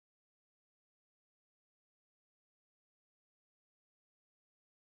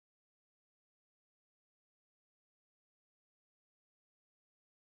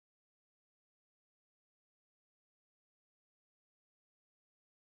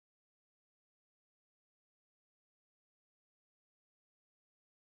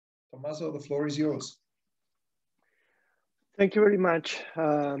Tommaso, the floor is yours. Thank you very much.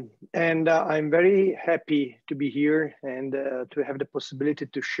 I'm very happy to be here and to have the possibility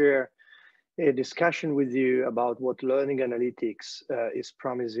to share a discussion with you about what learning analytics is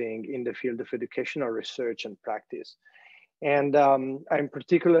promising in the field of educational research and practice. And I'm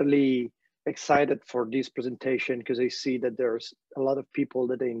particularly excited for this presentation because I see that there's a lot of people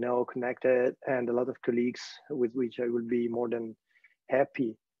that I know connected and a lot of colleagues with which I will be more than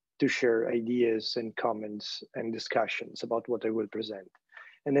happy to share ideas and comments and discussions about what I will present.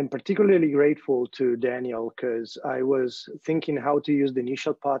 And I'm particularly grateful to Daniel because I was thinking how to use the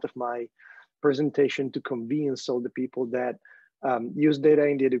initial part of my presentation to convince all the people that use data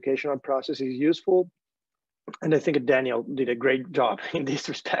in the educational process is useful. And I think Daniel did a great job in this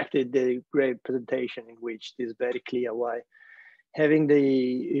respect. He did a great presentation in which it is very clear why having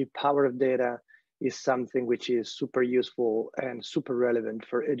the power of data is something which is super useful and super relevant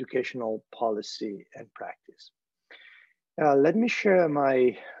for educational policy and practice. Let me share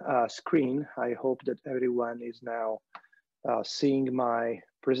my screen. I hope that everyone is now seeing my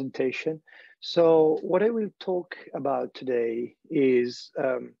presentation. So what I will talk about today is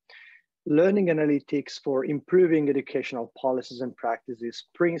learning analytics for improving educational policies and practices,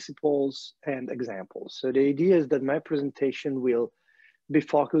 principles and examples. So the idea is that my presentation will be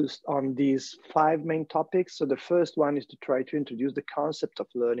focused on these 5 main topics. So the first one is to try to introduce the concept of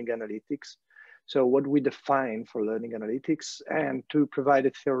learning analytics. So what we define for learning analytics, and to provide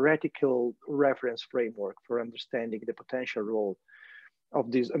a theoretical reference framework for understanding the potential role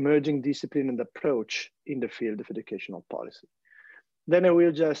of this emerging discipline and approach in the field of educational policy. Then I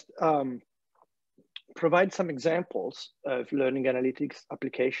will just provide some examples of learning analytics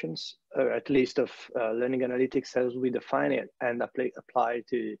applications, or at least of learning analytics as we define it, and apply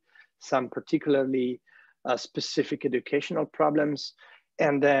to some particularly specific educational problems.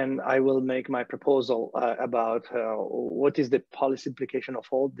 And then I will make my proposal about what is the policy implication of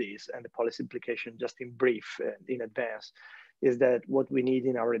all these. And the policy implication, just in brief, in advance, is that what we need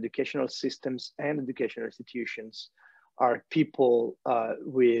in our educational systems and educational institutions are people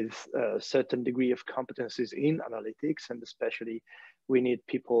with a certain degree of competencies in analytics, and especially we need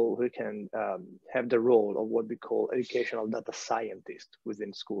people who can have the role of what we call educational data scientists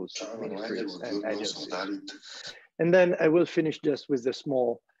within schools, ministries, and agencies. And then I will finish just with a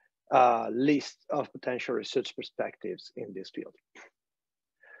small list of potential research perspectives in this field.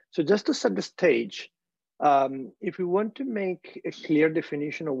 So just to set the stage, if we want to make a clear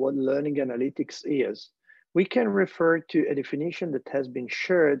definition of what learning analytics is, we can refer to a definition that has been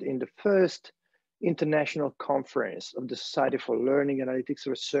shared in the first international conference of the Society for Learning Analytics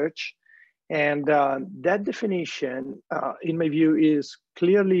Research. And that definition, in my view, is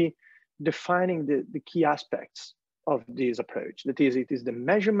clearly defining the key aspects of this approach. That is, it is the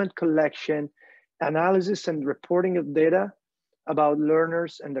measurement, collection, analysis, and reporting of data about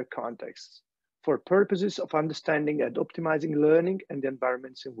learners and their contexts for purposes of understanding and optimizing learning and the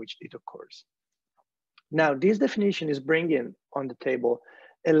environments in which it occurs. Now, this definition is bringing on the table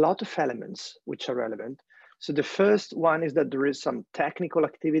a lot of elements which are relevant. So the first one is that there is some technical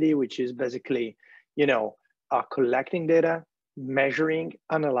activity, which is basically, collecting data, measuring,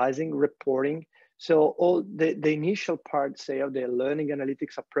 analyzing, reporting. So all the initial part, say, of the learning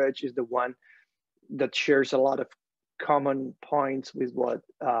analytics approach is the one that shares a lot of common points with what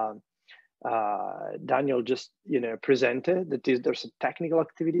Daniel just, presented. That is, there's a technical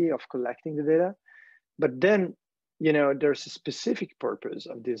activity of collecting the data. But then, there's a specific purpose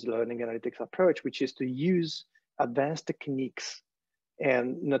of this learning analytics approach, which is to use advanced techniques,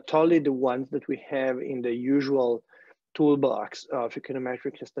 and not only the ones that we have in the usual toolbox of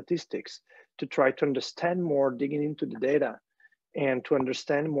econometric statistics, to try to understand more, digging into the data, and to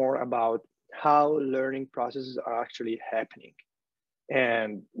understand more about how learning processes are actually happening,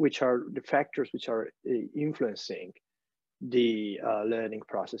 and which are the factors which are influencing the learning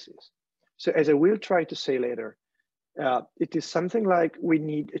processes. So as I will try to say later, it is something like we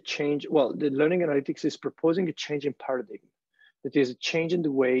need a change. Well, the learning analytics is proposing a change in paradigm. That is a change in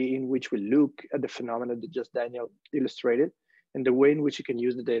the way in which we look at the phenomena that just Daniel illustrated, and the way in which you can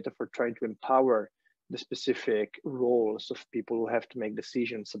use the data for trying to empower the specific roles of people who have to make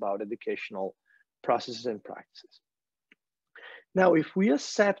decisions about educational processes and practices. Now, if we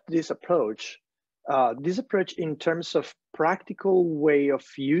accept this approach in terms of practical way of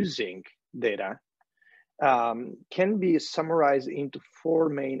using data can be summarized into 4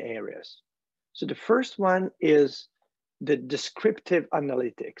 main areas. So the first one is the descriptive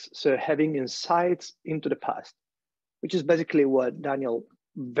analytics. So having insights into the past, which is basically what Daniel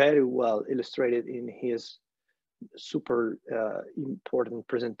very well illustrated in his super important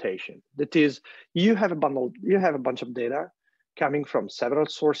presentation. That is, you have a bunch of data coming from several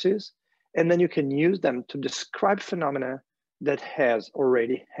sources, and then you can use them to describe phenomena that has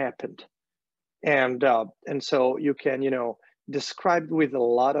already happened. And so you can, describe with a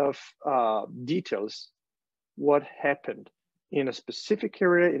lot of details what happened in a specific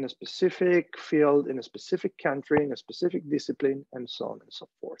area, in a specific field, in a specific country, in a specific discipline, and so on and so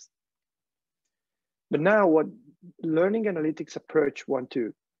forth. But now what learning analytics approach want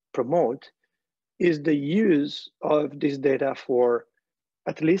to promote is the use of this data for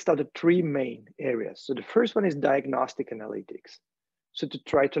at least other three main areas. So the first one is diagnostic analytics. So to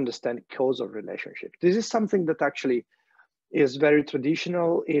try to understand causal relationships. This is something that actually is very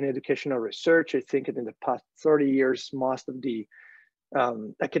traditional in educational research. I think in the past 30 years, most of the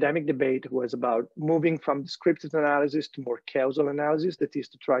academic debate was about moving from descriptive analysis to more causal analysis, that is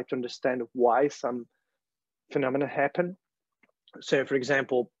to try to understand why some phenomena happen. So for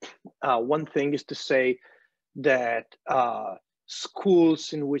example, one thing is to say that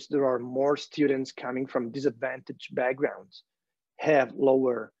schools in which there are more students coming from disadvantaged backgrounds have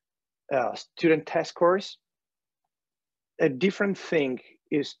lower student test scores. A different thing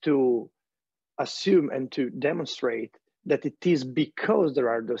is to assume and to demonstrate that it is because there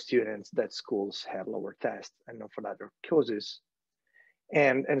are those students that schools have lower tests and not for other causes.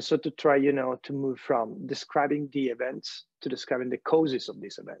 And so to try, to move from describing the events to describing the causes of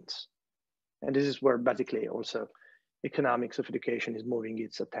these events. And this is where basically also economics of education is moving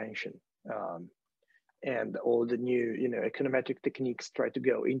its attention. And all the new, econometric techniques try to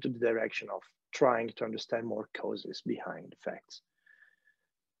go into the direction of trying to understand more causes behind facts.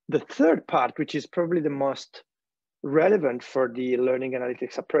 The third part, which is probably the most relevant for the learning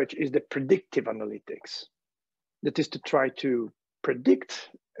analytics approach, is the predictive analytics. That is to try to predict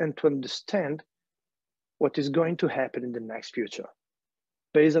and to understand what is going to happen in the next future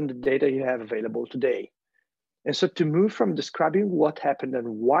based on the data you have available today. And so to move from describing what happened and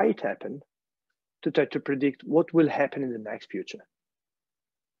why it happened to try to predict what will happen in the next future.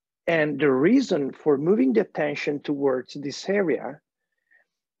 And the reason for moving the attention towards this area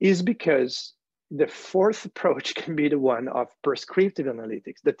is because the fourth approach can be the one of prescriptive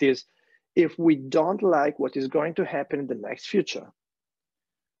analytics. That is, if we don't like what is going to happen in the next future,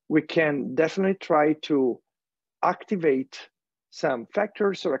 we can definitely try to activate some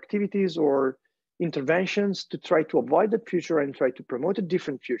factors or activities or interventions to try to avoid that future and try to promote a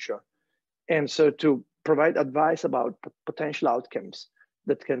different future. And so to provide advice about potential outcomes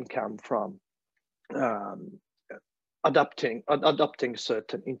that can come from adopting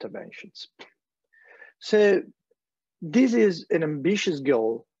certain interventions. So this is an ambitious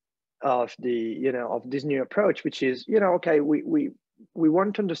goal of the of this new approach, which is okay, we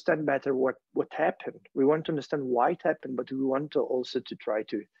want to understand better what happened. We want to understand why it happened, but we want to also to try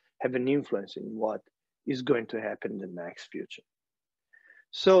to have an influence in what is going to happen in the next future.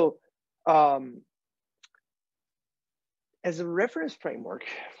 So as a reference framework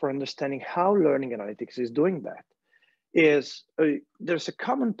for understanding how learning analytics is doing that, is there's a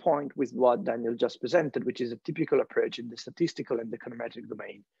common point with what Daniel just presented, which is a typical approach in the statistical and econometric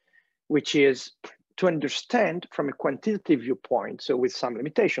domain, which is to understand from a quantitative viewpoint, so with some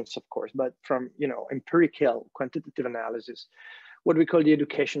limitations, of course, but from empirical quantitative analysis, what we call the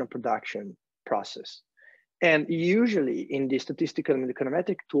educational production process. And usually in the statistical and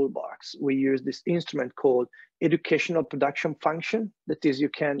econometric toolbox, we use this instrument called educational production function. That is, you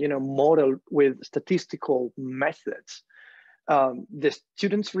can model with statistical methods the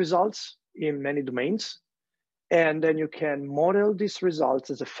students' results in many domains. And then you can model these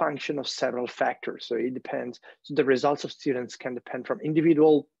results as a function of several factors. So it depends. So the results of students can depend from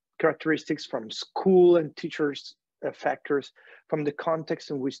individual characteristics, from school and teachers factors, from the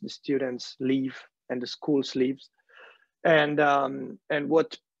context in which the students live and the schools lives. And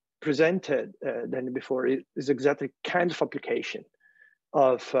what presented then before is exactly kind of application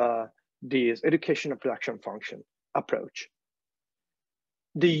of this educational production function approach.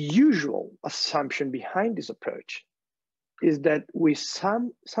 The usual assumption behind this approach is that we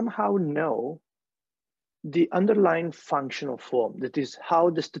somehow know the underlying functional form, that is how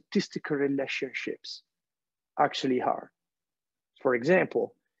the statistical relationships actually are. For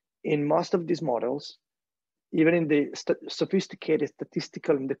example, in most of these models, even in the sophisticated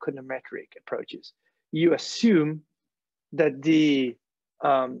statistical and econometric approaches, you assume that the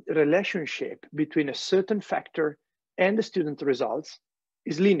relationship between a certain factor and the student results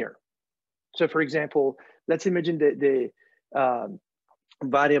is linear. So for example, let's imagine the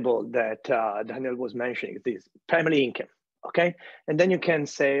variable that Daniel was mentioning, this family income. Okay, and then you can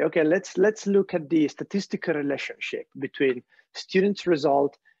say, okay, let's look at the statistical relationship between students'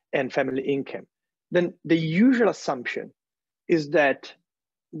 result and family income. Then the usual assumption is that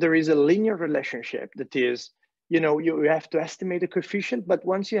there is a linear relationship, that is, you have to estimate the coefficient, but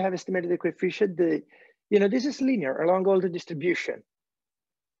once you have estimated the coefficient, this is linear along all the distribution.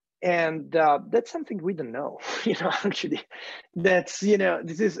 And that's something we don't know, actually. That's,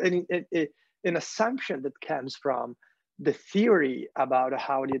 this is an assumption that comes from the theory about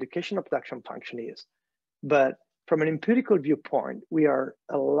how the educational production function is. But from an empirical viewpoint, we are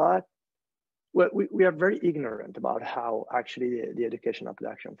we are very ignorant about how actually the educational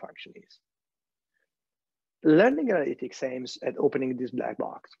production function is. Learning analytics aims at opening this black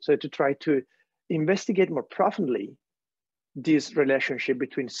box. So to try to investigate more profoundly this relationship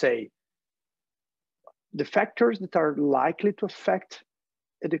between, say, the factors that are likely to affect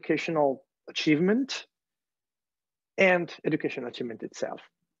educational achievement and educational achievement itself.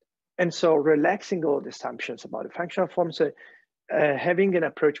 And so relaxing all the assumptions about the functional forms, having an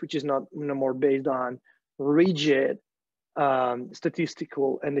approach which is not more based on rigid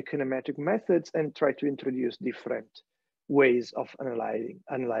statistical and econometric methods, and try to introduce different ways of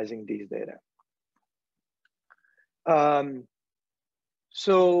analyzing these data.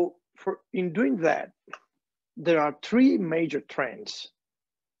 So in doing that, there are three major trends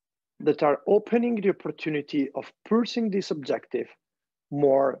that are opening the opportunity of pursuing this objective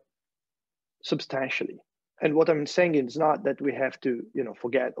more substantially. And what I'm saying is not that we have to,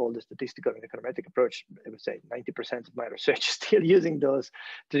 forget all the statistical and econometric approach. I would say 90% of my research is still using those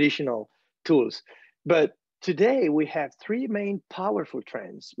traditional tools. But today we have three main powerful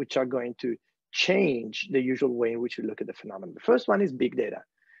trends which are going to change the usual way in which we look at the phenomenon. The first one is big data.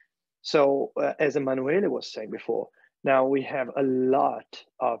 So as Emmanuele was saying before, now we have a lot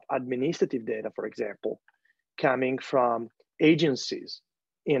of administrative data, for example, coming from agencies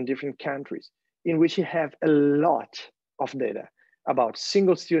in different countries, in which you have a lot of data about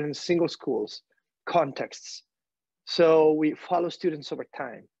single students, single schools, contexts. So we follow students over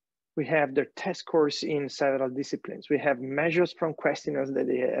time. We have their test scores in several disciplines. We have measures from questionnaires that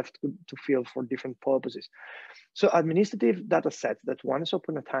they have to fill for different purposes. So administrative data sets that once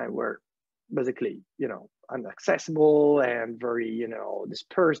upon a time were basically, inaccessible and very,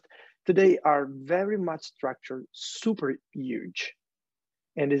 dispersed, today are very much structured, super huge.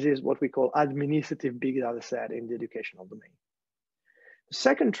 And this is what we call administrative big data set in the educational domain. The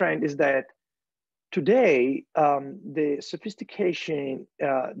second trend is that today, the sophistication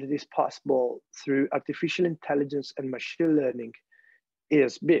that is possible through artificial intelligence and machine learning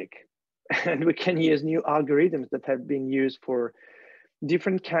is big. And we can use new algorithms that have been used for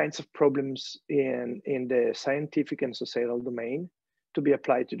different kinds of problems in the scientific and societal domain to be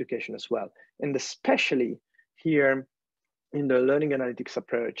applied to education as well. And especially here in the learning analytics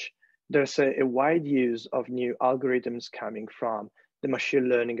approach, there's a wide use of new algorithms coming from the machine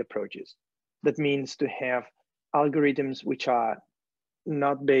learning approaches. That means to have algorithms which are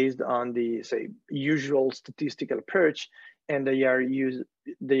not based on the, say, usual statistical approach, and they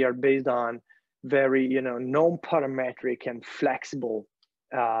are based on very, non-parametric and flexible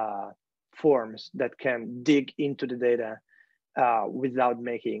forms that can dig into the data without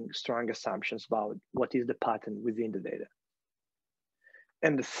making strong assumptions about what is the pattern within the data.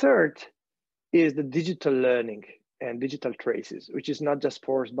 And the third is the digital learning and digital traces, which is not just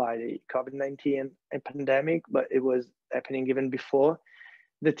forced by the COVID-19 pandemic, but it was happening even before.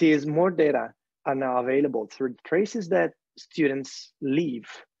 That is, more data are now available through the traces that students leave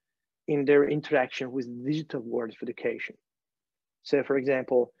in their interaction with the digital world of education. So for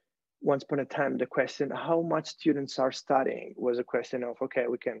example, once upon a time, the question, how much students are studying, was a question of, okay,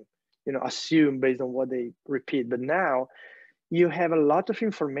 we can assume based on what they repeat. But now you have a lot of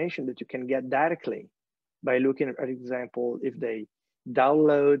information that you can get directly by looking at example, if they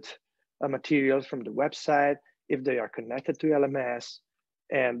download materials from the website, if they are connected to LMS.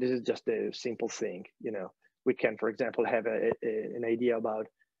 And this is just a simple thing. We can, for example, have an idea about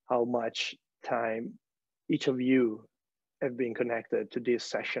how much time each of you have been connected to this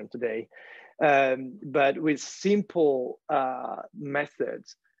session today. But with simple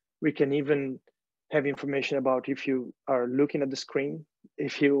methods, we can even have information about if you are looking at the screen.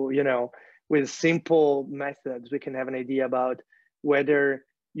 If with simple methods, we can have an idea about whether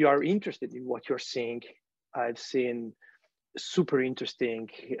you are interested in what you're seeing. I've seen super interesting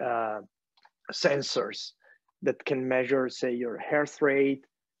sensors that can measure, say, your heart rate,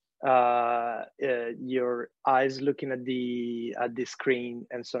 your eyes looking at the screen,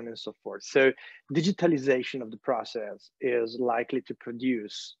 and so on and so forth. So digitalization of the process is likely to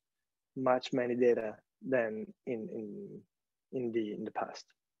produce many data than in in the past.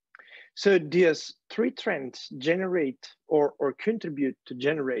 So these three trends generate or contribute to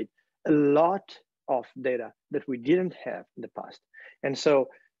generate a lot of data that we didn't have in the past. And so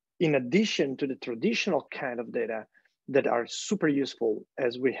in addition to the traditional kind of data that are super useful,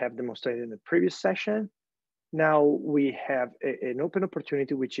 as we have demonstrated in the previous session, now we have an open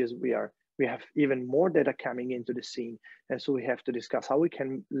opportunity, which is we have even more data coming into the scene. And so we have to discuss how we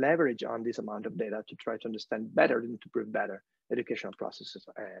can leverage on this amount of data to try to understand better and to prove better educational processes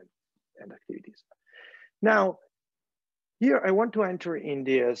and activities. Now, here I want to enter in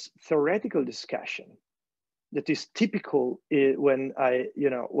this theoretical discussion that is typical when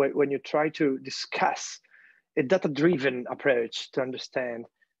when you try to discuss a data-driven approach to understand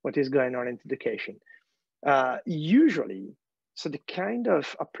what is going on in education. Usually, so the kind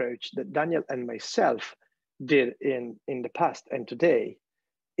of approach that Daniel and myself did in the past and today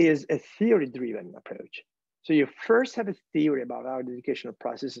is a theory-driven approach. So you first have a theory about how the educational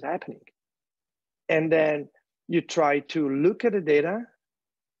process is happening. And then you try to look at the data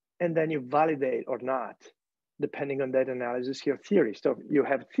and then you validate or not, depending on that analysis, your theory. So you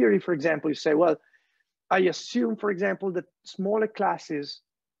have theory, for example, you say, well, I assume, for example, that smaller classes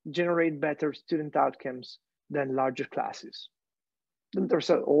generate better student outcomes than larger classes. Then there's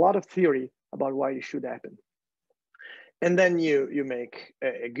a lot of theory about why it should happen. And then you make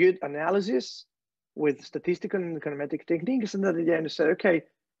a good analysis with statistical and econometric techniques, and then at the end you say, okay,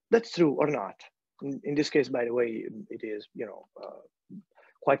 that's true or not. In this case, by the way, it is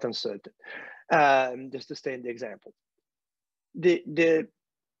quite uncertain. Just to stay in the example, the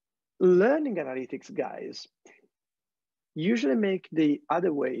learning analytics guys usually make the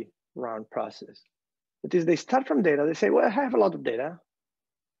other way around process. That is, they start from data. They say, well, I have a lot of data.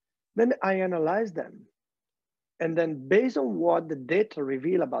 Then I analyze them. And then based on what the data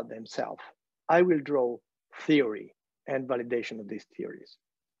reveal about themselves, I will draw theory and validation of these theories.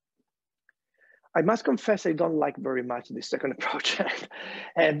 I must confess, I don't like very much the second approach.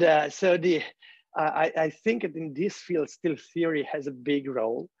 And so I think that in this field, still theory has a big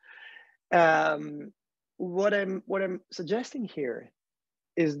role. What I'm suggesting here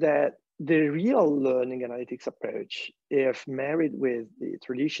is that the real learning analytics approach, if married with the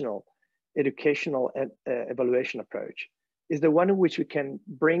traditional educational evaluation approach, is the one in which we can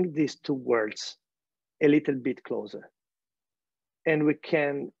bring these two worlds a little bit closer. And we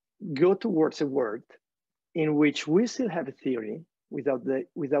can go towards a world in which we still have a theory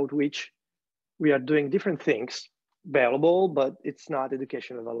without which we are doing different things, valuable, but it's not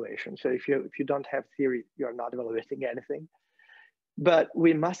educational evaluation. So if you don't have theory, you are not evaluating anything. But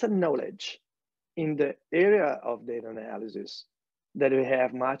we must acknowledge in the area of data analysis that we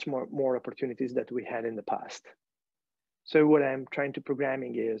have much more opportunities that we had in the past. So what I'm trying to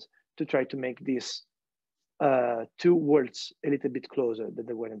programming is to try to make these two worlds a little bit closer than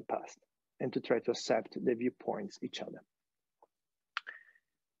they were in the past, and to try to accept the viewpoints each other.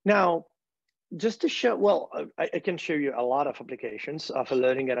 Now, just to show, well, I can show you a lot of applications of a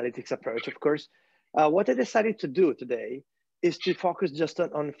learning analytics approach, of course. What I decided to do today is to focus just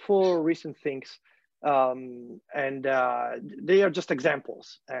on 4 recent things. They are just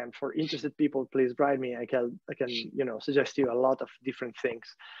examples. And for interested people, please write me. I can suggest you a lot of different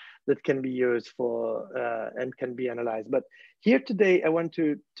things that can be used for and can be analyzed. But here today, I want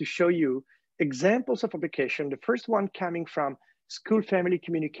to show you examples of application. The first one coming from school-family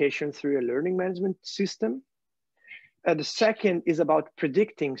communication through a learning management system. The second is about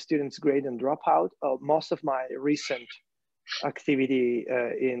predicting students' grade and dropout. Most of my recent activity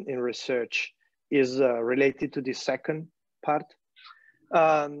in research is related to the second part.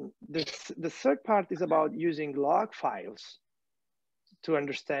 The third part is about using log files to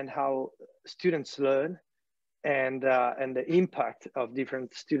understand how students learn and the impact of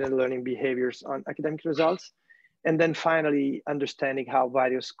different student learning behaviors on academic results. And then finally, understanding how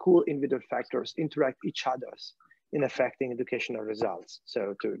various school individual factors interact each others in affecting educational results.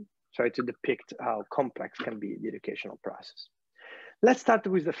 So to try to depict how complex can be the educational process. Let's start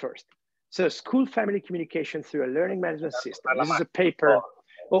with the first. So school family communication through a learning management system. This is a paper.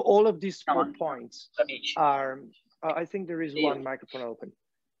 Well, all of these 4 points are, I think there is one microphone open.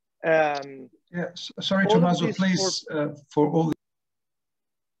 Sorry, Tommaso, please, for all.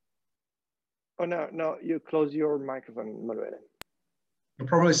 Oh, no, you close your microphone, Emmanuele.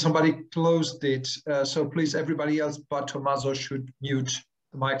 Probably somebody closed it. So please, everybody else but Tommaso should mute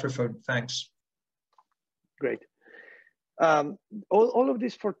the microphone. Thanks. Great. All of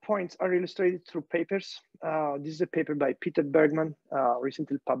these 4 points are illustrated through papers. This is a paper by Peter Bergman,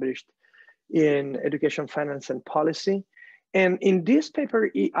 recently published in Education, Finance, and Policy. And in this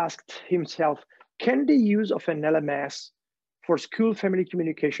paper, he asked himself, can the use of an LMS for school-family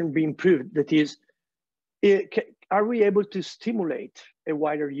communication be improved? That is, are we able to stimulate a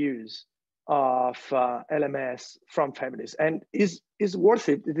wider use of LMS from families? And is worth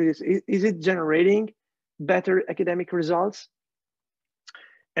it? Is it generating better academic results?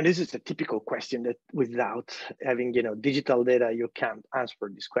 And this is a typical question that without having, digital data, you can't answer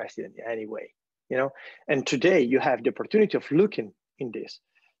this question anyway, And today you have the opportunity of looking in this.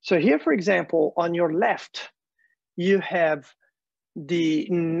 So here, for example, on your left, you have the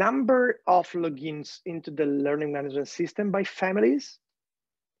number of logins into the learning management system by families.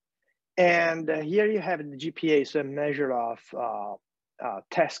 And here you have the GPA, so a measure of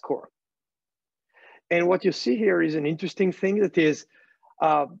test score. And what you see here is an interesting thing, that is,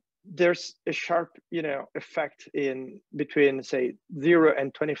 there's a sharp, effect in between, say, 0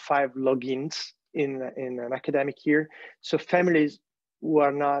 and 25 logins in an academic year. So families who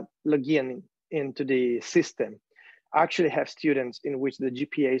are not logging into the system actually have students in which the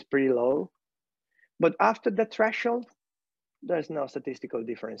GPA is pretty low. But after that threshold, there's no statistical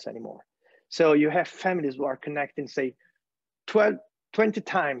difference anymore. So you have families who are connecting, say, 20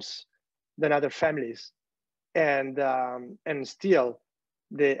 times than other families, and still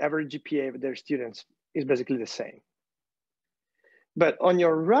the average GPA of their students is basically the same. But on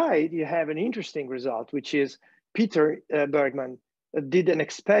your right, you have an interesting result, which is Peter Bergman did an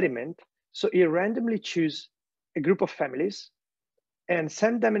experiment. So he randomly chose a group of families and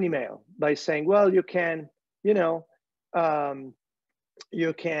sent them an email by saying, well, you can, you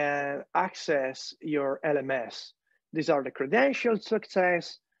can access your LMS. These are the credentials to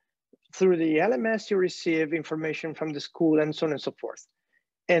access. Through the LMS, you receive information from the school and so on and so forth.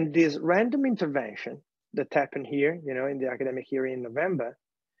 And this random intervention that happened here, in the academic year in November,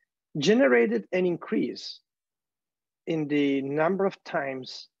 generated an increase in the number of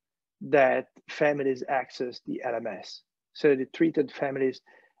times that families access the LMS. So the treated families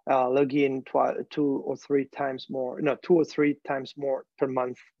log in 2 or 3 times more per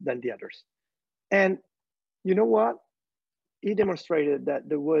month than the others. And you know what? He demonstrated that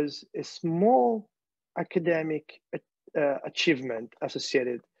there was a small academic achievement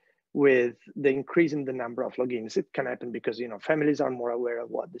associated with the increase in the number of logins. It can happen because families are more aware of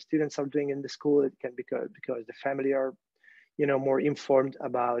what the students are doing in the school. It can be because the family are more informed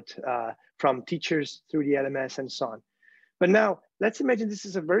about from teachers through the LMS and so on. But now let's imagine this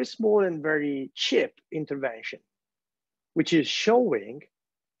is a very small and very cheap intervention, which is showing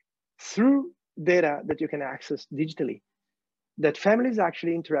through data that you can access digitally that families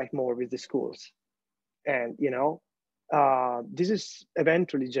actually interact more with the schools. And this is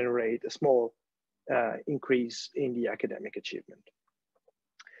eventually generate a small increase in the academic achievement.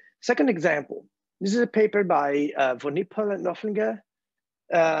 Second example, this is a paper by von Nippel and Knopflinger.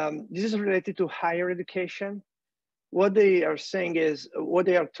 This is related to higher education. What they are saying is, what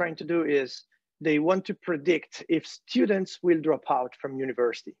they are trying to do is they want to predict if students will drop out from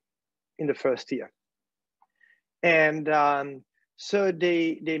university in the first year. And so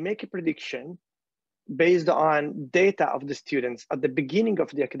they make a prediction based on data of the students at the beginning of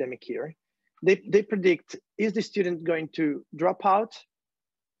the academic year. They predict, is the student going to drop out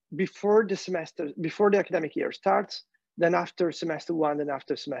before the academic year starts, then after semester 1, then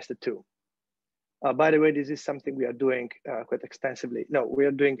after semester 2. By the way, this is something we are doing quite extensively. No, we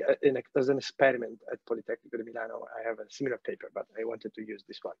are doing as an experiment at Politecnico di Milano. I have a similar paper, but I wanted to use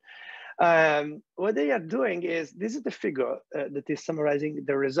this one. What they are doing is, this is the figure that is summarizing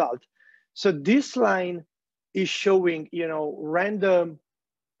the result. So this line is showing, random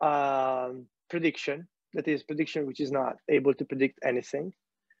prediction, that is prediction which is not able to predict anything.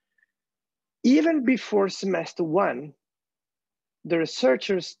 Even before semester 1, the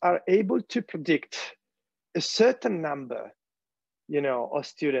researchers are able to predict a certain number, of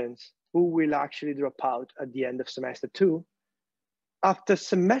students who will actually drop out at the end of semester 2. After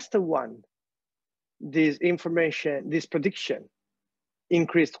semester 1, this prediction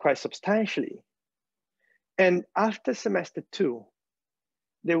increased quite substantially. And after semester 2,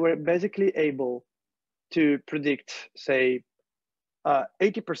 they were basically able to predict, say,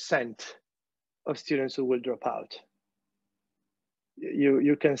 80% of students who will drop out.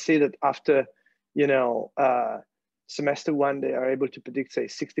 You can see that after, semester 1, they are able to predict, say,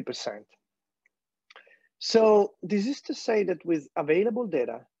 60%. So this is to say that with available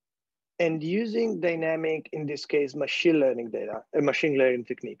data and using dynamic, in this case, machine learning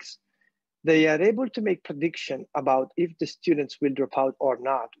techniques, they are able to make prediction about if the students will drop out or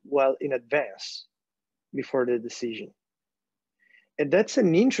not well in advance before the decision. And that's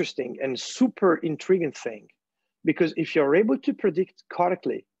an interesting and super intriguing thing, because if you're able to predict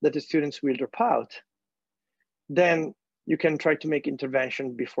correctly that the students will drop out, then You can try to make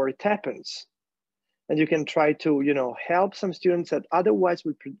intervention before it happens. And you can try to, help some students that otherwise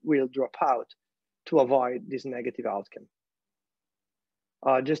will drop out to avoid this negative outcome.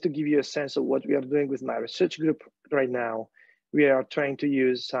 Just to give you a sense of what we are doing with my research group right now, we are trying to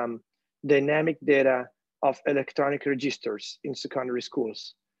use some dynamic data of electronic registers in secondary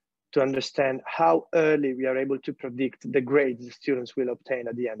schools to understand how early we are able to predict the grades the students will obtain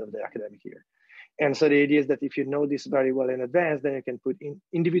at the end of the academic year. And so the idea is that if you know this very well in advance, then you can put in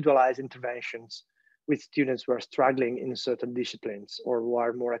individualized interventions with students who are struggling in certain disciplines or who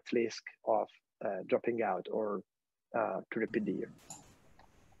are more at risk of dropping out or to repeat the year.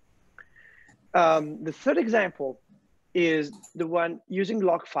 The third example is the one using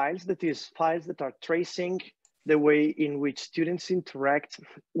log files, that is files that are tracing the way in which students interact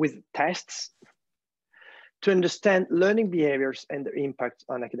with tests to understand learning behaviors and their impact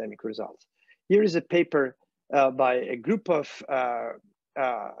on academic results. Here is a paper by a group of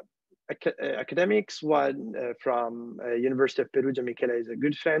academics, one from University of Perugia. Michele is a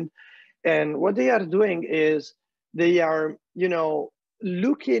good friend. And what they are doing is they are,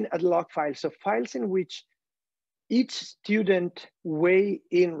 looking at log files, so files in which each student way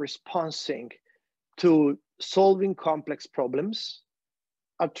in responding to solving complex problems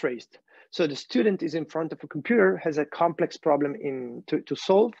are traced. So the student is in front of a computer, has a complex problem to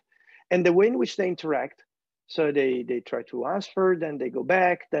solve, and the way in which they interact. So they try to answer, then they go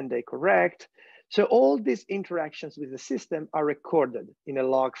back, then they correct. So all these interactions with the system are recorded in a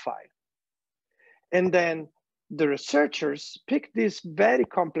log file. And then the researchers pick this very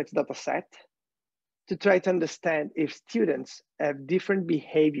complex data set to try to understand if students have different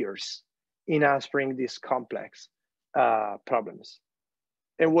behaviors in answering these complex problems.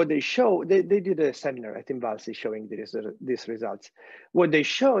 And what they show, they did a seminar at INVALSI showing these results. What they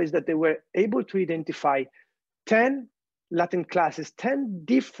show is that they were able to identify 10 Latin classes, 10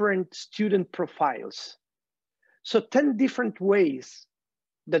 different student profiles. So 10 different ways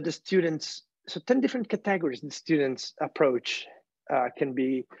that the students, so 10 different categories the students' approach can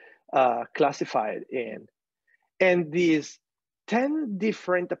be classified in. And these 10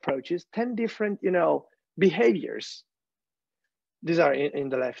 different approaches, 10 different, behaviors, these are in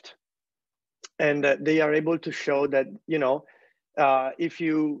the left. And they are able to show that, if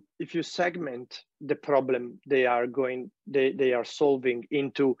you segment the problem they are solving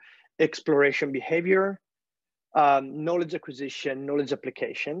into exploration behavior, knowledge acquisition, knowledge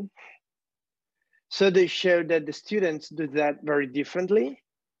application. So they show that the students do that very differently.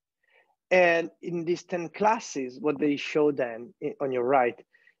 And in these 10 classes, what they show then on your right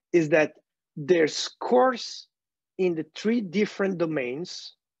is that their scores in the 3 different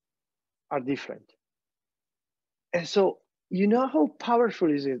domains are different. And so you know how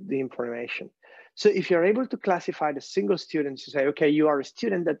powerful is the information. So if you're able to classify the single students, you say, okay, you are a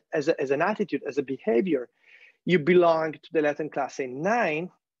student that as an attitude, as a behavior, you belong to the Latin class A9,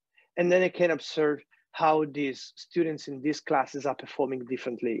 and then I can observe how these students in these classes are performing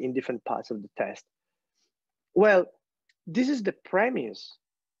differently in different parts of the test. Well, this is the premise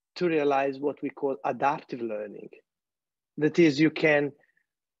to realize what we call adaptive learning. That is, you can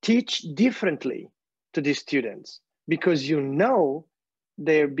teach differently to these students because you know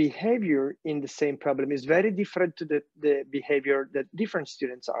their behavior in the same problem is very different to the behavior that different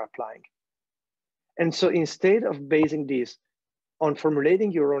students are applying. And so instead of basing this on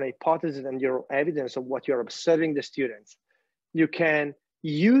formulating your own hypothesis and your evidence of what you're observing the students, you can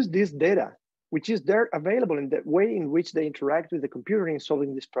use this data, which is there available in the way in which they interact with the computer in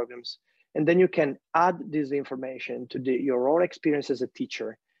solving these problems. And then you can add this information to your own experience as a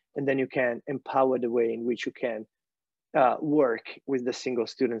teacher. And then you can empower the way in which you can work with the single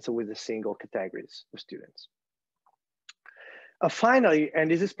students or with the single categories of students. Finally, and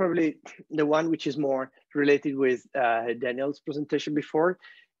this is probably the one which is more related with Daniel's presentation before,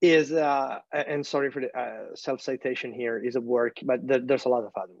 is, and sorry for the self-citation here, is a work, but there's a lot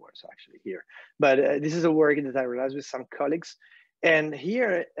of other works actually here. But this is a work that I realized with some colleagues. And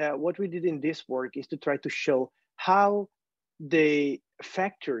here, what we did in this work is to try to show how the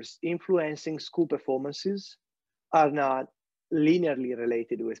factors influencing school performances are not linearly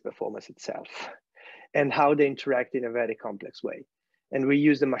related with performance itself, and how they interact in a very complex way. And we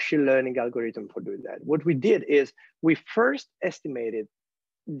use the machine learning algorithm for doing that. What we did is we first estimated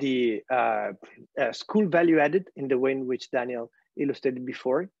the school value added in the way in which Daniel illustrated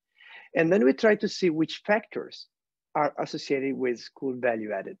before. And then we tried to see which factors are associated with school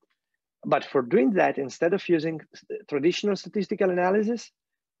value added. But for doing that, instead of using traditional statistical analysis,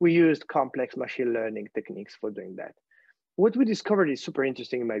 we used complex machine learning techniques for doing that. What we discovered is super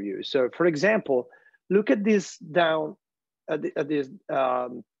interesting in my view. So for example, look at this down this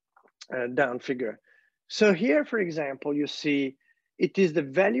down figure. So here, for example, you see it is the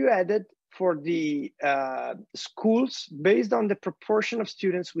value added for the schools based on the proportion of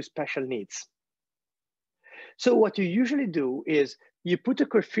students with special needs. So what you usually do is you put a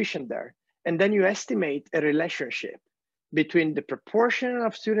coefficient there, and then you estimate a relationship between the proportion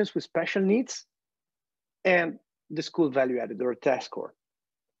of students with special needs and the school value added or test score.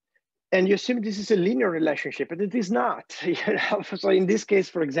 And you assume this is a linear relationship, but it is not. So in this case,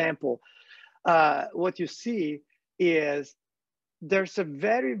 for example, what you see is there's a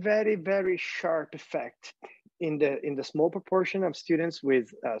very, very, very sharp effect in the small proportion of students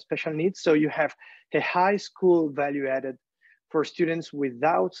with special needs. So you have a high school value added for students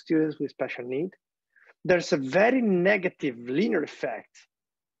without students with special need. There's a very negative linear effect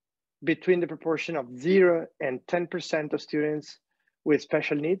between the proportion of 0 and 10% of students with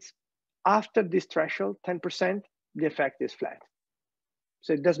special needs. After this threshold, 10%, the effect is flat.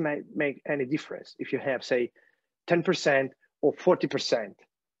 So it doesn't make any difference if you have, say, 10% or 40%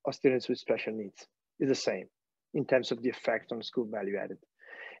 of students with special needs. It's the same in terms of the effect on school value added.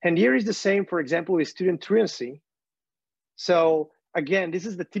 And here is the same, for example, with student truancy. So again, this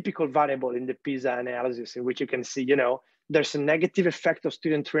is the typical variable in the PISA analysis in which you can see, there's a negative effect of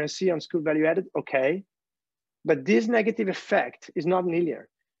student truancy on school value added, okay. But this negative effect is not linear.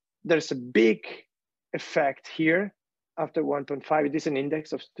 There's a big effect here after 1.5, it is an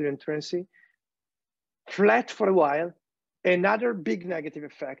index of student truancy, flat for a while, another big negative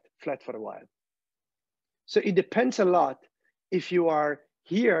effect, flat for a while. So it depends a lot if you are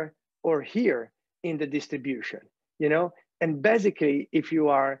here or here in the distribution, and basically if you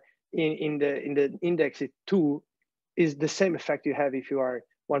are in the index 2 is the same effect you have if you are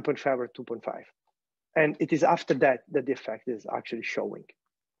 1.5 or 2.5. And it is after that that the effect is actually showing.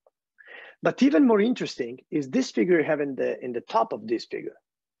 But even more interesting is this figure you have in the top of this figure.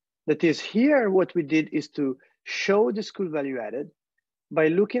 That is, here what we did is to show the school value added by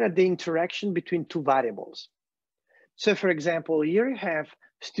looking at the interaction between two variables. So for example, here you have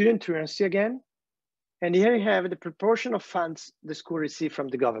student truancy again, and here you have the proportion of funds the school receives from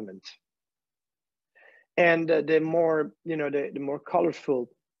the government. And the more, the more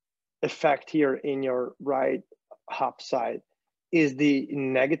colorful effect here in your right half side is the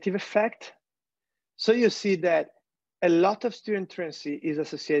negative effect. So you see that a lot of student truancy is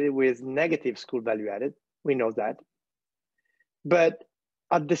associated with negative school value added. We know that. But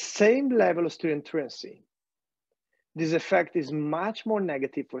at the same level of student truancy, this effect is much more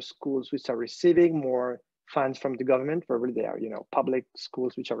negative for schools which are receiving more funds from the government, wherever they are, public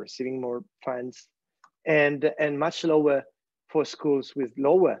schools which are receiving more funds, and much lower for schools with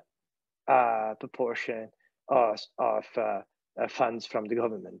lower proportion of funds from the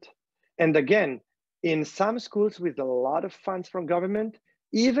government. And again, in some schools with a lot of funds from government,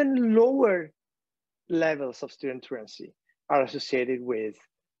 even lower levels of student truancy are associated with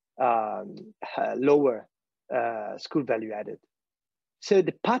lower school value added. So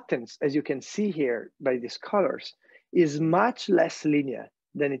the patterns, as you can see here by these colors, is much less linear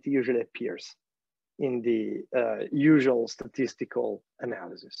than it usually appears in the usual statistical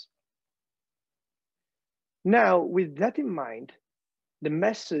analysis. Now, with that in mind, the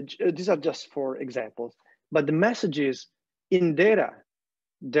message, these are just 4 examples, but the message is, in data,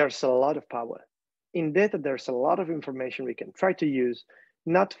 there's a lot of power. In data, there's a lot of information we can try to use,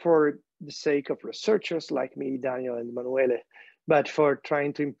 not for the sake of researchers like me, Daniel, and Emmanuele, but for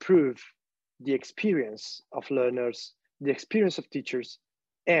trying to improve the experience of learners, the experience of teachers,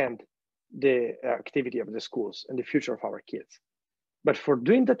 and the activity of the schools and the future of our kids. But for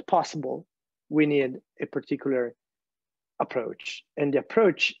doing that possible, we need a particular approach. And the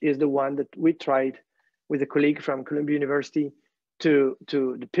approach is the one that we tried with a colleague from Columbia University to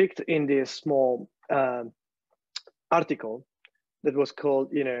depict in this small article that was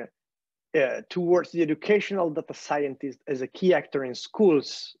called, towards the educational data scientist as a key actor in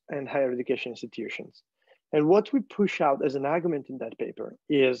schools and higher education institutions. And what we push out as an argument in that paper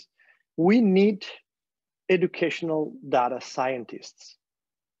is we need educational data scientists.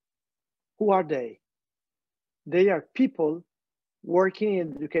 Who are they? They are people working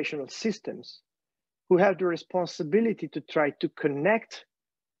in educational systems who have the responsibility to try to connect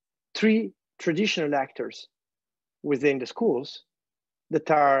 3 traditional actors within the schools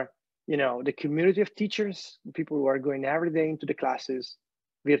that are, the community of teachers, the people who are going every day into the classes,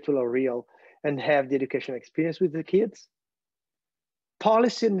 virtual or real, and have the educational experience with the kids.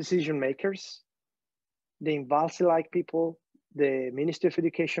 Policy and decision makers, the INVALSI-like people, the Ministry of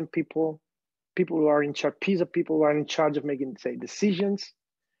Education people, people who are in charge, PISA people who are in charge of making, say, decisions,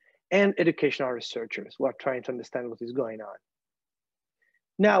 and educational researchers who are trying to understand what is going on.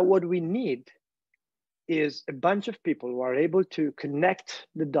 Now, what we need is a bunch of people who are able to connect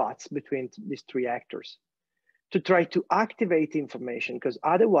the dots between these three actors to try to activate information, because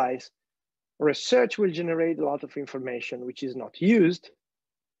otherwise research will generate a lot of information which is not used,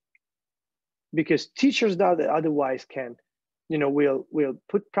 because teachers that otherwise can, will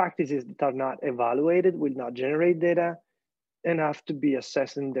put practices that are not evaluated, will not generate data enough to be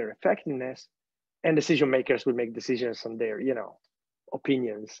assessing their effectiveness, and decision makers will make decisions on their,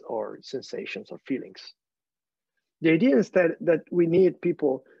 opinions or sensations or feelings. The idea is that we need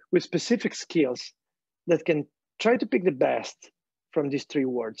people with specific skills that can try to pick the best from these three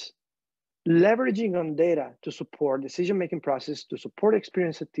words, leveraging on data to support decision-making process, to support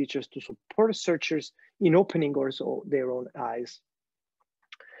experienced teachers, to support researchers in opening also their own eyes.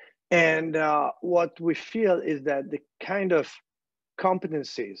 And what we feel is that the kind of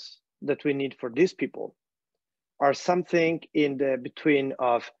competencies that we need for these people are something in the between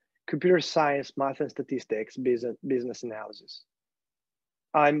of computer science, math and statistics, business analysis.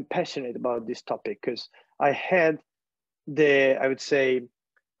 I'm passionate about this topic because I had I would say,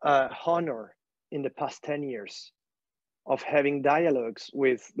 honor in the past 10 years of having dialogues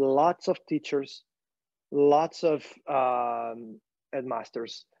with lots of teachers, lots of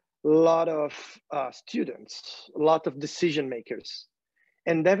headmasters, a lot of students, a lot of decision makers.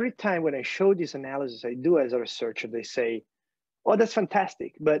 And every time when I show this analysis I do as a researcher, they say, oh, that's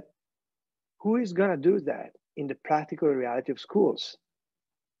fantastic, but who is gonna do that in the practical reality of schools?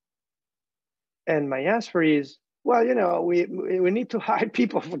 And my answer is, well, we need to hire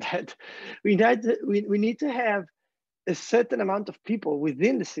people for that. We need to have a certain amount of people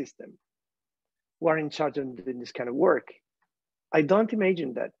within the system who are in charge of doing this kind of work. I don't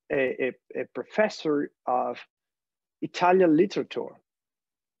imagine that a professor of Italian literature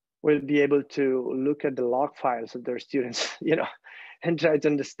will be able to look at the log files of their students, and try to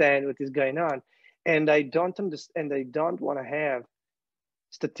understand what is going on. And I don't understand, I don't want to have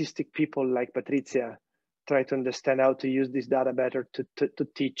statistic people like Patrizia try to understand how to use this data better to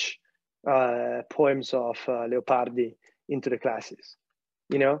teach poems of Leopardi into the classes.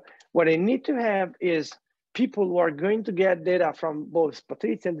 What I need to have is people who are going to get data from both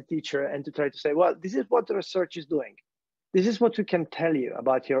Patrizia and the teacher and to try to say, well, this is what the research is doing. This is what we can tell you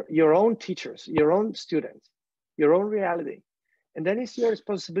about your own teachers, your own students, your own reality. And then it's your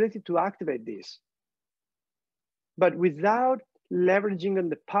responsibility to activate this. But without leveraging on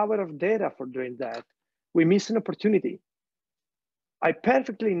the power of data for doing that, we miss an opportunity. I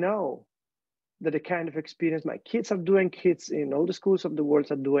perfectly know that the kind of experience my kids are doing, kids in all the schools of the world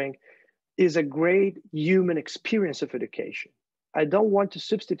are doing, is a great human experience of education. I don't want to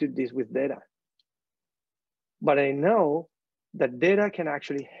substitute this with data. But I know that data can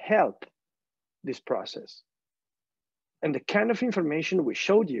actually help this process. And the kind of information we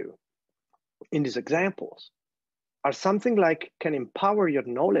showed you in these examples are something like can empower your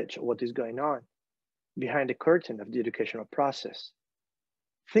knowledge of what is going on behind the curtain of the educational process.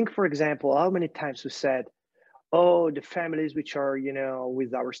 Think, for example, how many times we said, oh, the families which are,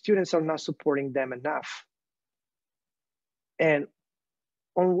 with our students are not supporting them enough. And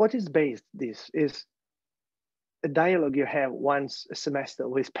on what is based this is a dialogue you have once a semester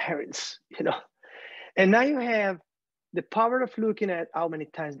with parents, and now you have the power of looking at how many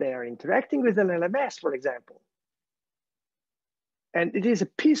times they are interacting with an LMS, for example. And it is a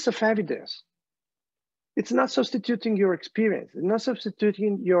piece of evidence. It's not substituting your experience. It's not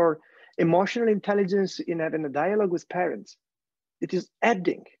substituting your emotional intelligence in having a dialogue with parents. It is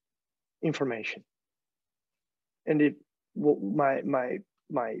adding information. And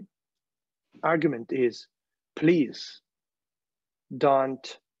my argument is, please don't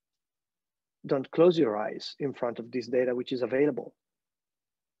close your eyes in front of this data which is available.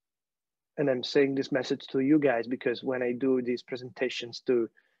 And I'm saying this message to you guys because when I do these presentations to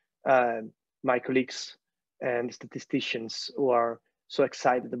my colleagues and statisticians who are so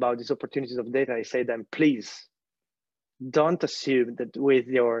excited about these opportunities of data, I say to them, please don't assume that with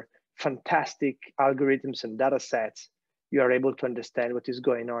your fantastic algorithms and data sets, you are able to understand what is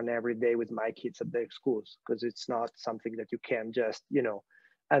going on every day with my kids at their schools, because it's not something that you can just,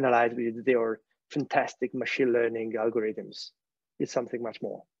 analyze with their fantastic machine learning algorithms. It's something much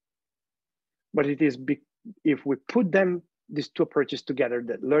more. But it is if we put these two approaches together,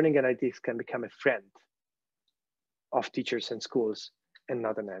 that learning analytics can become a friend of teachers and schools and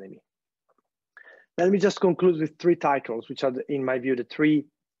not an enemy. Let me just conclude with three titles, which are, in my view, the three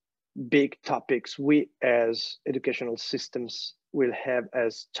big topics we as educational systems will have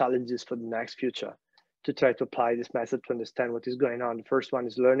as challenges for the next future. to try to apply this method to understand what is going on. The first one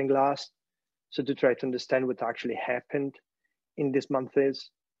is learning loss. So to try to understand what actually happened in these months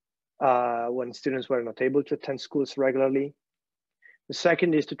when students were not able to attend schools regularly. The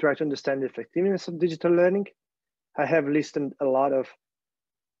second is to try to understand the effectiveness of digital learning. I have listed a lot of,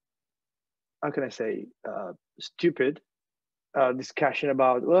 how can I say, stupid discussion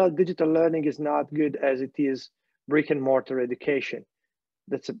about, well, digital learning is not good as it is brick and mortar education.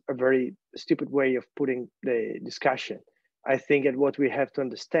 That's a very stupid way of putting the discussion. I think that what we have to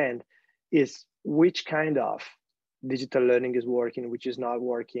understand is which kind of digital learning is working, which is not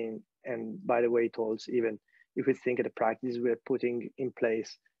working. And by the way, it also, even if we think of the practices we're putting in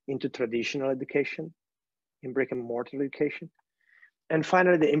place into traditional education, in brick and mortar education. And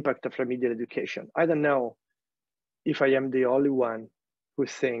finally, the impact of remedial education. I don't know if I am the only one who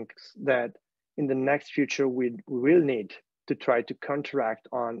thinks that in the next future, we will need to try to counteract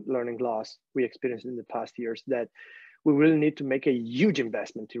on learning loss we experienced in the past years, that we will need to make a huge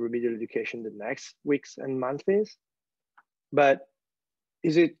investment in remedial education the next weeks and months. But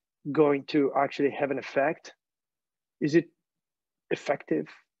is it going to actually have an effect? Is it effective?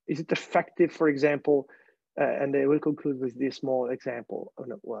 Is it effective, for example, and I will conclude with this small example. Oh,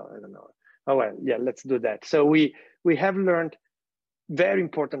 no, well, I don't know. Oh, well, yeah, let's do that. So we have learned very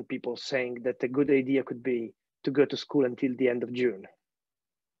important people saying that a good idea could be to go to school until the end of June.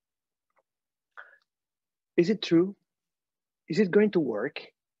 Is it true? Is it going to work?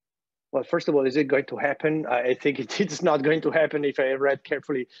 Well, first of all, is it going to happen? I think it's not going to happen if I read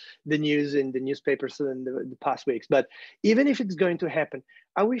carefully the news in the newspapers in the past weeks. But even if it's going to happen,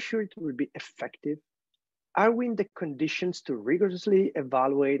 are we sure it will be effective? Are we in the conditions to rigorously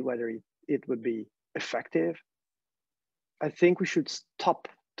evaluate whether it would be effective? I think we should stop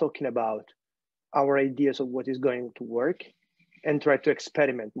talking about our ideas of what is going to work and try to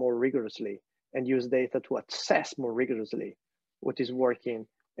experiment more rigorously and use data to assess more rigorously what is working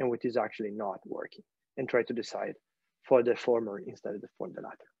and what is actually not working, and try to decide for the former instead of for the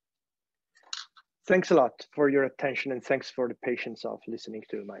latter. Thanks a lot for your attention, and thanks for the patience of listening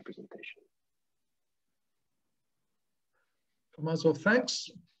to my presentation. Tommaso, thanks.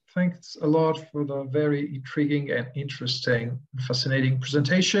 Thanks a lot for the very intriguing and interesting and fascinating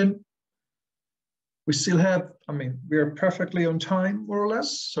presentation. We still have, I mean, we are perfectly on time, more or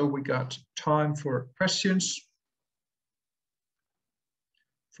less, so we got time for questions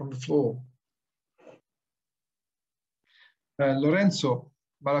from the floor. Lorenzo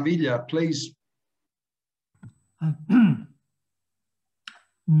Maraviglia, please.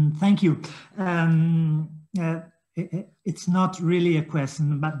 Thank you. It's not really a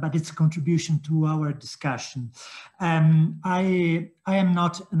question, but it's a contribution to our discussion. I am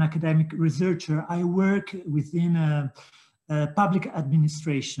not an academic researcher. I work within a public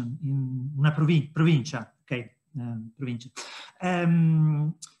administration in una provincia, okay, provincia.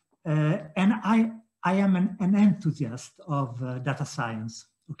 And I am an enthusiast of data science,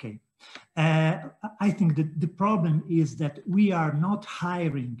 okay. I think that the problem is that we are not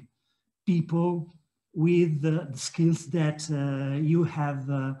hiring people with the skills that you have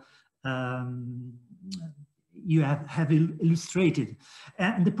illustrated.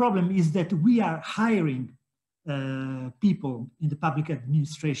 And the problem is that we are hiring people in the public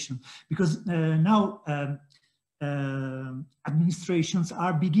administration because now administrations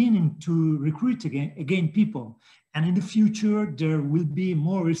are beginning to recruit again people, and in the future there will be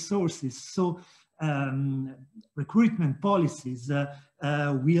more resources. So recruitment policies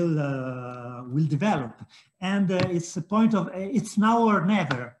will develop, and it's a point of it's now or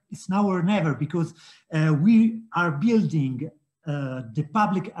never. It's now or never, because we are building the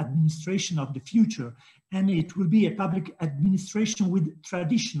public administration of the future, and it will be a public administration with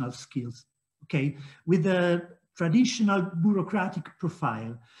traditional skills, okay, with a traditional bureaucratic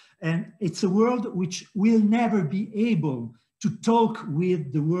profile. And it's a world which will never be able to talk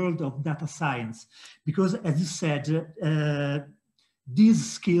with the world of data science, because, as you said,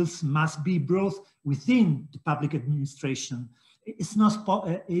 these skills must be brought within the public administration. It's not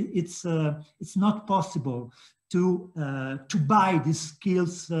possible to buy these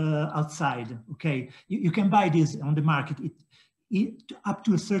skills outside. Okay, you can buy this on the market. Up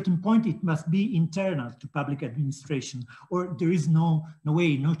to a certain point, it must be internal to public administration, or there is no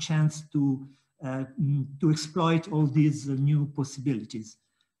way, no chance to exploit all these new possibilities.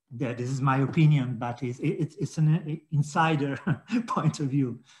 This is my opinion, but it's an insider point of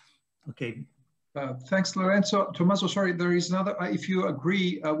view. Okay. Thanks, Lorenzo. Tommaso, sorry, there is another. If you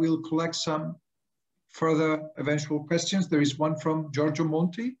agree, we'll collect some further eventual questions. There is one from Giorgio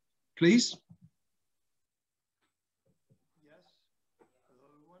Monti, please. Yes. Hello,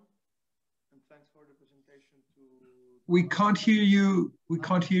 everyone, and thanks for the presentation. we can't hear you. We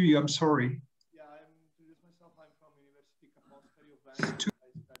can't hear you. I'm sorry. Yeah, I'm introduced myself. I'm from University of Venice.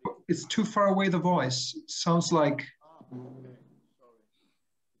 It's too far away, the voice. It sounds like... Okay, sorry.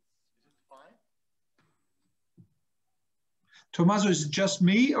 Is it fine? Tommaso, is it just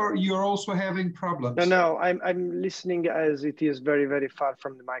me or you're also having problems? No, I'm listening as it is very, very far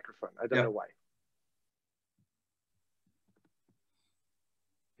from the microphone. I don't know why.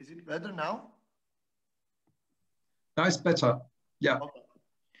 Is it better now? Now it's better. Yeah. Okay.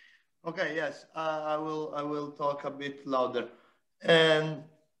 Okay, yes, I will talk a bit louder. And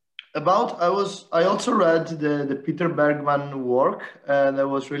I also read the Peter Bergman work and I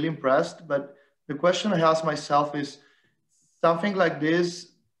was really impressed. But the question I asked myself is, something like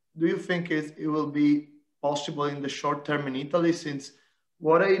this, do you think it will be possible in the short term in Italy? Since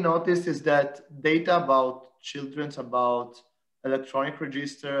what I noticed is that data about children, about electronic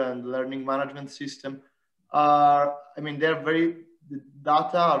register and learning management system are, I mean, the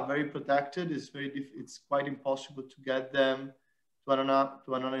data are very protected. It's quite impossible to get them, to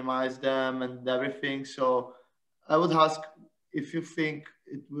anonymize them and everything. So I would ask if you think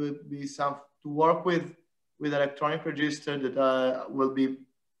it would be some to work with electronic register that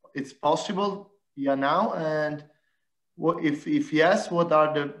it's possible now, and if yes, what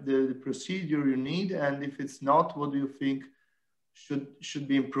are the procedure you need, and if it's not, what do you think should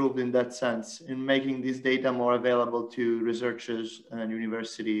be improved in that sense, in making this data more available to researchers and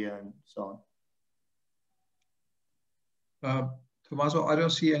university and so on? Tommaso, I don't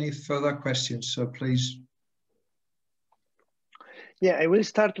see any further questions, so please. Yeah, I will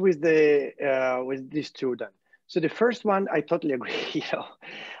start with these two then. So the first one, I totally agree.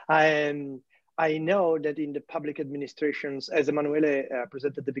 I know that in the public administrations, as Emmanuele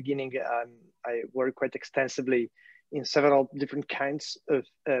presented at the beginning, I work quite extensively in several different kinds of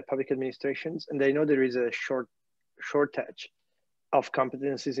public administrations, and I know there is a shortage of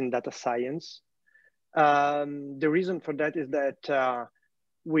competencies in data science. The reason for that is that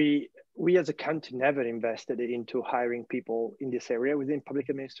we as a country never invested into hiring people in this area within public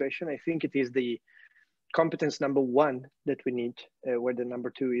administration. I think it is the competence number one that we need, where the number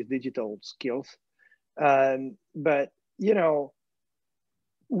two is digital skills. But, you know,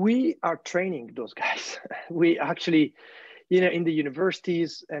 we are training those guys. We actually, you know, in the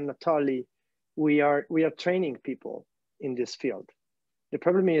universities and not only, we are training people in this field. The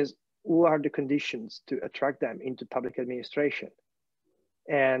problem is, what are the conditions to attract them into public administration?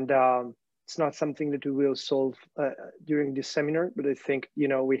 And it's not something that we will solve during this seminar, but I think, you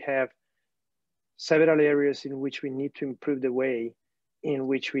know, we have several areas in which we need to improve the way in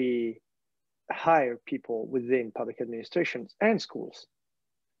which we hire people within public administrations and schools.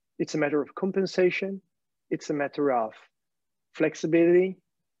 It's a matter of compensation. It's a matter of flexibility.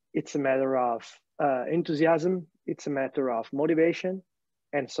 It's a matter of enthusiasm. It's a matter of motivation,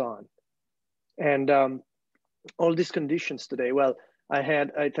 and so on. And all these conditions today, well,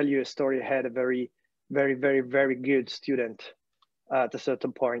 I tell you a story. I had a very, very, very, very good student at a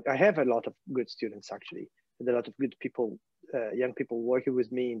certain point. I have a lot of good students, actually, and a lot of good people, young people working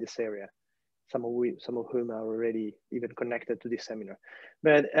with me in this area, some of whom are already even connected to this seminar.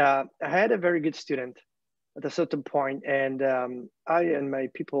 But I had a very good student at a certain point, and I and my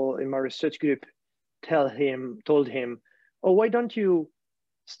people in my research group told him, oh, why don't you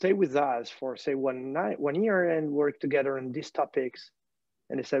stay with us for, say, 1 year and work together on these topics?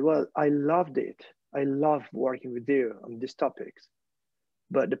 And he said, well, I loved it. I love working with you on these topics.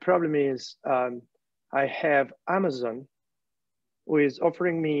 But the problem is I have Amazon who is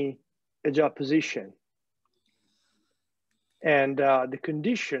offering me a job position. And the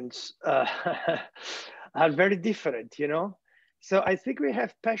conditions are very different, you know? So I think we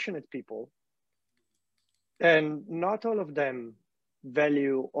have passionate people, and not all of them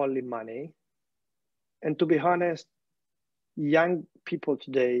value only money. And to be honest, young people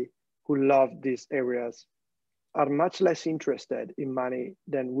today who love these areas are much less interested in money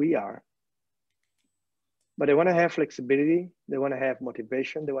than we are. But they want to have flexibility, they want to have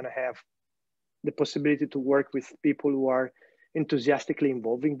motivation, they want to have the possibility to work with people who are enthusiastically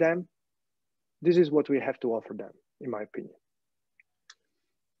involving them. This is what we have to offer them, in my opinion.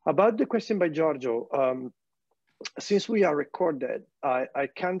 About the question by Giorgio, since we are recorded, I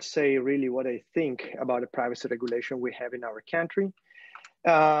can't say really what I think about the privacy regulation we have in our country.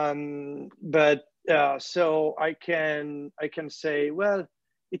 So I can say, well,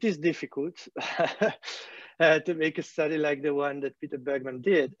 it is difficult to make a study like the one that Peter Bergman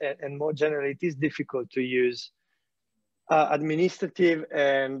did, and more generally, it is difficult to use administrative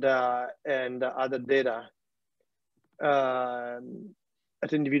and other data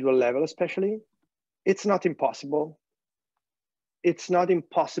at individual level, especially. It's not impossible. it's not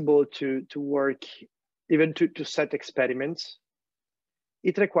impossible to work, even to set experiments.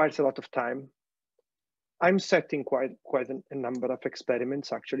 It requires a lot of time. I'm setting quite a number of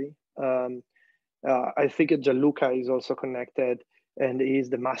experiments, actually. I think Gianluca is also connected, and he's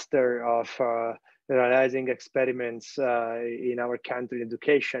the master of realizing experiments in our country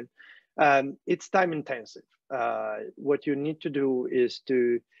education. It's time intensive. What you need to do is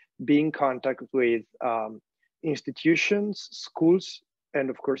to be in contact with institutions, schools,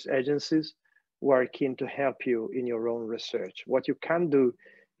 and of course agencies who are keen to help you in your own research. What you can do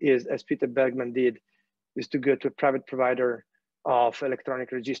is, as Peter Bergman did, is to go to a private provider of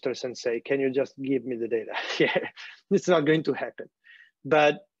electronic registers and say, can you just give me the data? Yeah, it's not going to happen.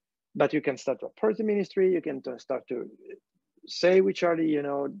 But you can start to approach the ministry, you can start to say which are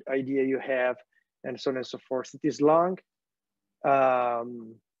the idea you have, and so on and so forth. It is long,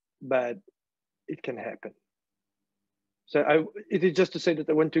 but it can happen. So it is just to say that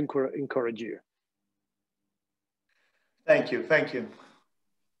I want to encourage you. Thank you, thank you.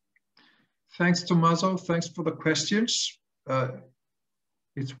 Thanks, Tommaso. Thanks for the questions.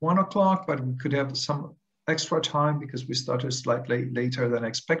 It's 1 o'clock, but we could have some extra time because we started slightly later than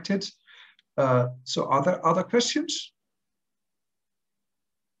expected. So are there other questions?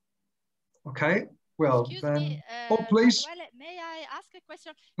 Okay, well Excuse then, me, please. Emanuele, may I ask a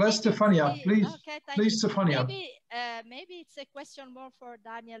question? Please, Stefania, please. Okay, please, Stefania. Maybe it's a question more for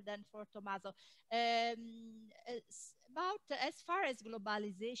Daniel than for Tommaso. About as far as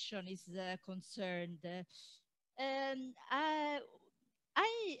globalization is concerned, I'm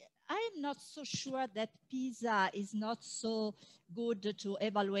not so sure that PISA is not so good to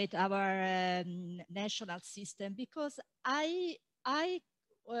evaluate our national system, because I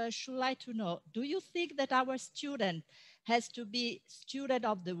should like to know, do you think that our student has to be student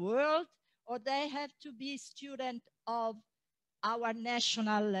of the world, or they have to be student of our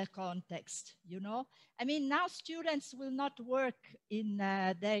national context? I mean, now students will not work in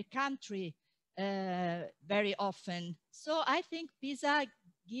their country very often. So I think PISA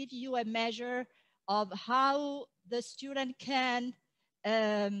gives you a measure of how the student can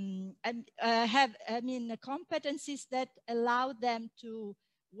have, competencies that allow them to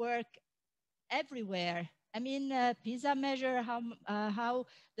work everywhere. I mean, PISA measure how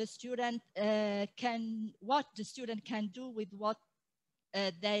the student what the student can do with what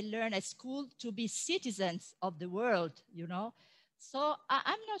they learn at school to be citizens of the world, So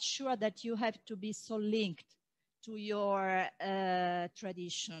I'm not sure that you have to be so linked to your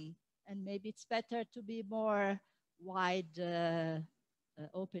tradition, and maybe it's better to be more wide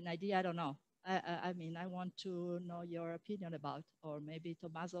open idea. I don't know. I mean, I want to know your opinion about, or maybe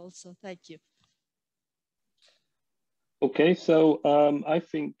Tommaso also. Thank you. Okay, so I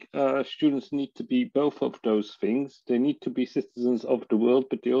think students need to be both of those things. They need to be citizens of the world,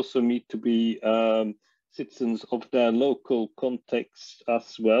 but they also need to be citizens of their local context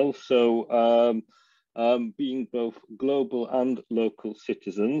as well. So being both global and local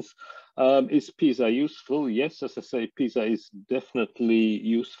citizens. Is PISA useful? Yes, as I say, PISA is definitely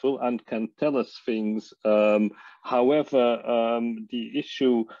useful and can tell us things. However, the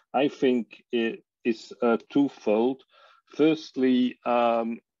issue, I think, is twofold. Firstly,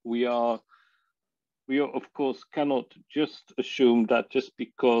 we of course cannot just assume that just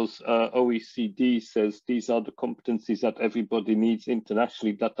because OECD says these are the competencies that everybody needs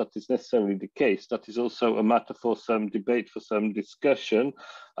internationally, that is necessarily the case. That is also a matter for some debate, for some discussion.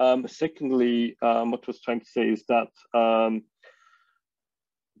 Secondly, what I was trying to say is that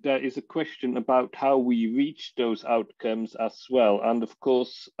there is a question about how we reach those outcomes as well. And of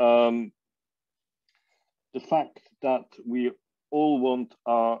course, the fact that we all want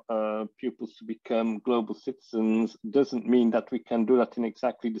our pupils to become global citizens doesn't mean that we can do that in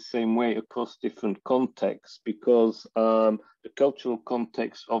exactly the same way across different contexts, because the cultural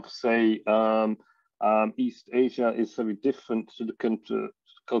context of, say, East Asia is very different to the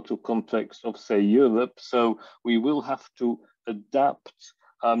cultural context of, say, Europe. So we will have to adapt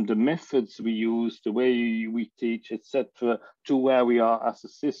the methods we use, the way we teach, etc., to where we are as a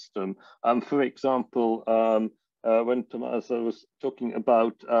system. For example, when Tommaso was talking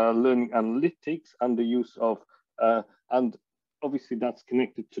about learning analytics and the use of, and obviously that's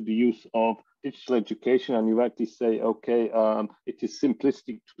connected to the use of digital education, and you rightly say, okay, it is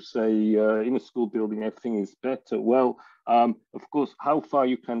simplistic to say in a school building everything is better. Well, of course, how far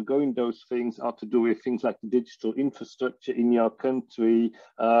you can go in those things are to do with things like the digital infrastructure in your country,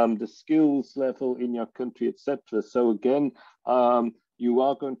 the skills level in your country, etc. So again, you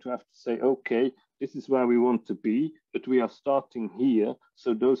are going to have to say, okay, this is where we want to be, but we are starting here.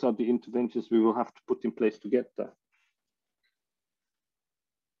 So those are the interventions we will have to put in place to get there.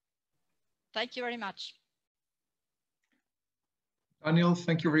 Thank you very much. Daniel,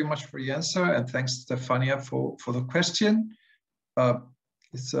 thank you very much for the answer, and thanks, Stefania, for the question.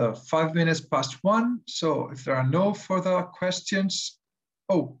 It's 5 minutes past 1, so if there are no further questions,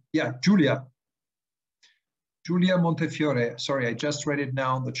 oh yeah, Julia Montefiore. Sorry, I just read it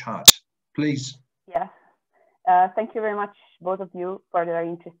now on the chat. Please. Yes, thank you very much, both of you, for the very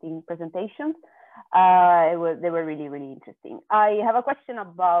interesting presentations. They were really, really interesting. I have a question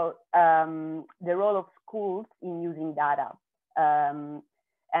about the role of schools in using data.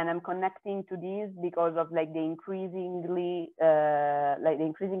 And I'm connecting to this because of like the increasing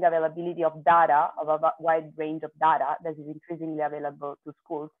availability of data, of a wide range of data that is increasingly available to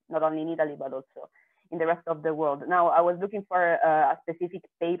schools, not only in Italy, but also in the rest of the world. Now, I was looking for a specific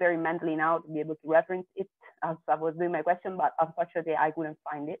paper in Mentally Now to be able to reference it as I was doing my question, but unfortunately I couldn't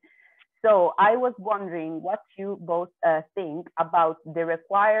find it. So I was wondering what you both think about the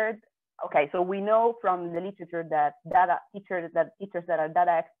required. Okay, so we know from the literature that teachers that are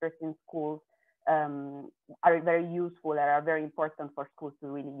data experts in schools are very useful and are very important for schools to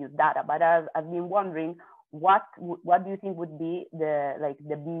really use data. But I've been wondering, what do you think would be the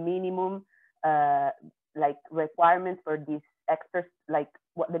minimum requirements for these experts, like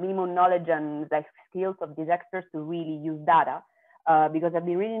what the minimum knowledge and like skills of these experts to really use data? Because I've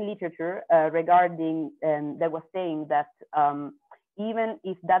been reading literature regarding that was saying that even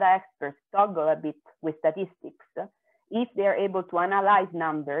if data experts struggle a bit with statistics, if they're able to analyze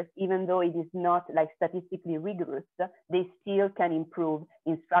numbers, even though it is not like statistically rigorous, they still can improve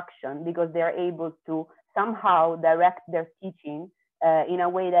instruction because they're able to somehow direct their teaching in a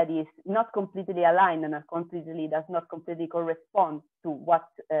way that is not completely aligned and does not completely correspond to what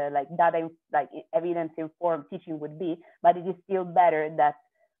evidence informed teaching would be, but it is still better than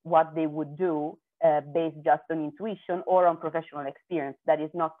what they would do based just on intuition or on professional experience. That is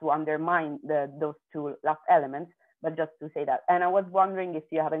not to undermine those two last elements, but just to say that. And I was wondering if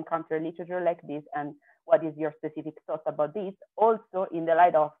you have encountered literature like this and what is your specific thoughts about this? Also in the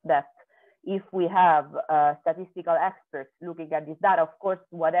light of that, if we have statistical experts looking at this data, of course,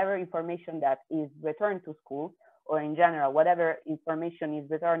 whatever information that is returned to schools, or in general, whatever information is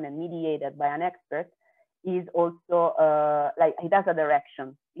returned and mediated by an expert is also it has a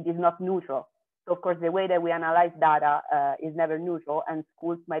direction. It is not neutral. So of course, the way that we analyze data is never neutral, and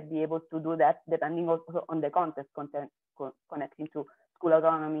schools might be able to do that depending also on the context, connecting to school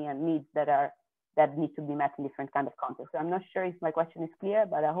autonomy and needs that need to be met in different kind of contexts. So I'm not sure if my question is clear,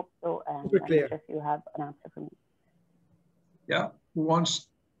 but I hope so. And I'm sure if you have an answer for me. Yeah, who wants?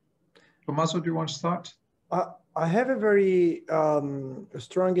 Tommaso, do you want to start? I have a very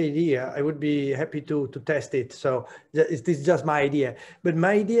strong idea. I would be happy to test it. So this is just my idea. But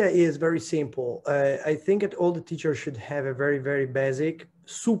my idea is very simple. I think that all the teachers should have a very, very basic,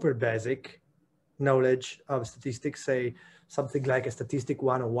 super basic knowledge of statistics, say something like a statistic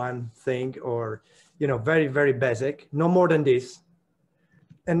 101 thing, or, very, very basic, no more than this.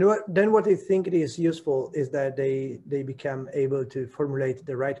 And then what I think it is useful is that they become able to formulate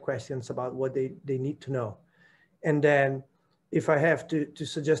the right questions about what they need to know. And then if I have to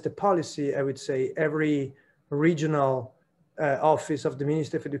suggest a policy, I would say every regional office of the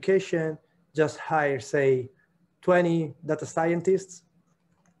Ministry of Education just hire, say, 20 data scientists,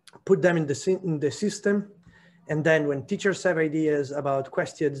 put them in the system. And then when teachers have ideas about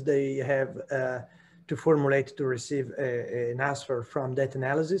questions they have to formulate to receive an answer from data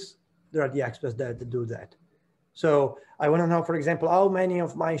analysis, there are the experts that do that. So I want to know, for example, how many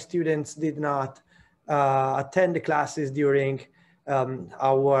of my students did not attend the classes during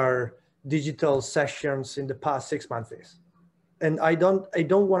our digital sessions in the past 6 months. And I don't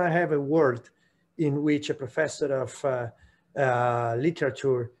want to have a world in which a professor of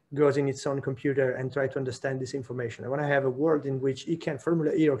literature goes in its own computer and try to understand this information. I want to have a world in which he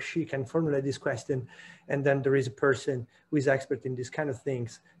or she can formulate this question, and then there is a person who is expert in these kind of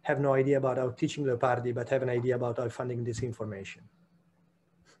things, have no idea about how teaching Leopardi, but have an idea about how funding this information.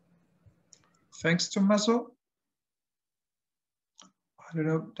 Thanks, Tommaso. I don't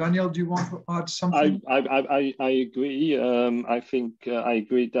know, Daniel, do you want to add something? I agree. I think I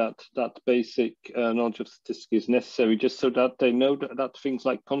agree that basic knowledge of statistics is necessary, just so that they know that things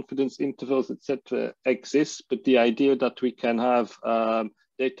like confidence intervals, etc., exist. But the idea that we can have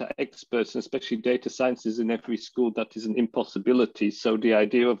data experts, and especially data scientists in every school, that is an impossibility. So the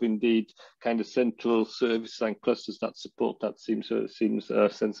idea of indeed kind of central services and clusters that support that seems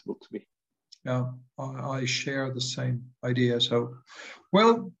sensible to me. Yeah, I share the same idea. So,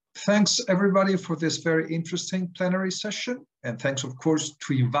 well, thanks everybody for this very interesting plenary session. And thanks, of course,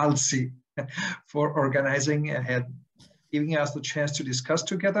 to INVALSI for organizing and giving us the chance to discuss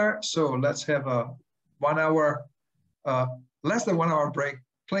together. So let's have a 1 hour, less than 1 hour break,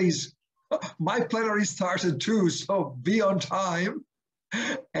 please. My plenary started too, so be on time.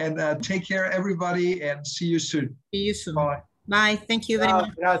 And take care, everybody, and see you soon. See you soon. Bye. Bye. Thank you very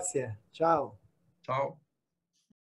much. Grazie. Ciao. Ciao.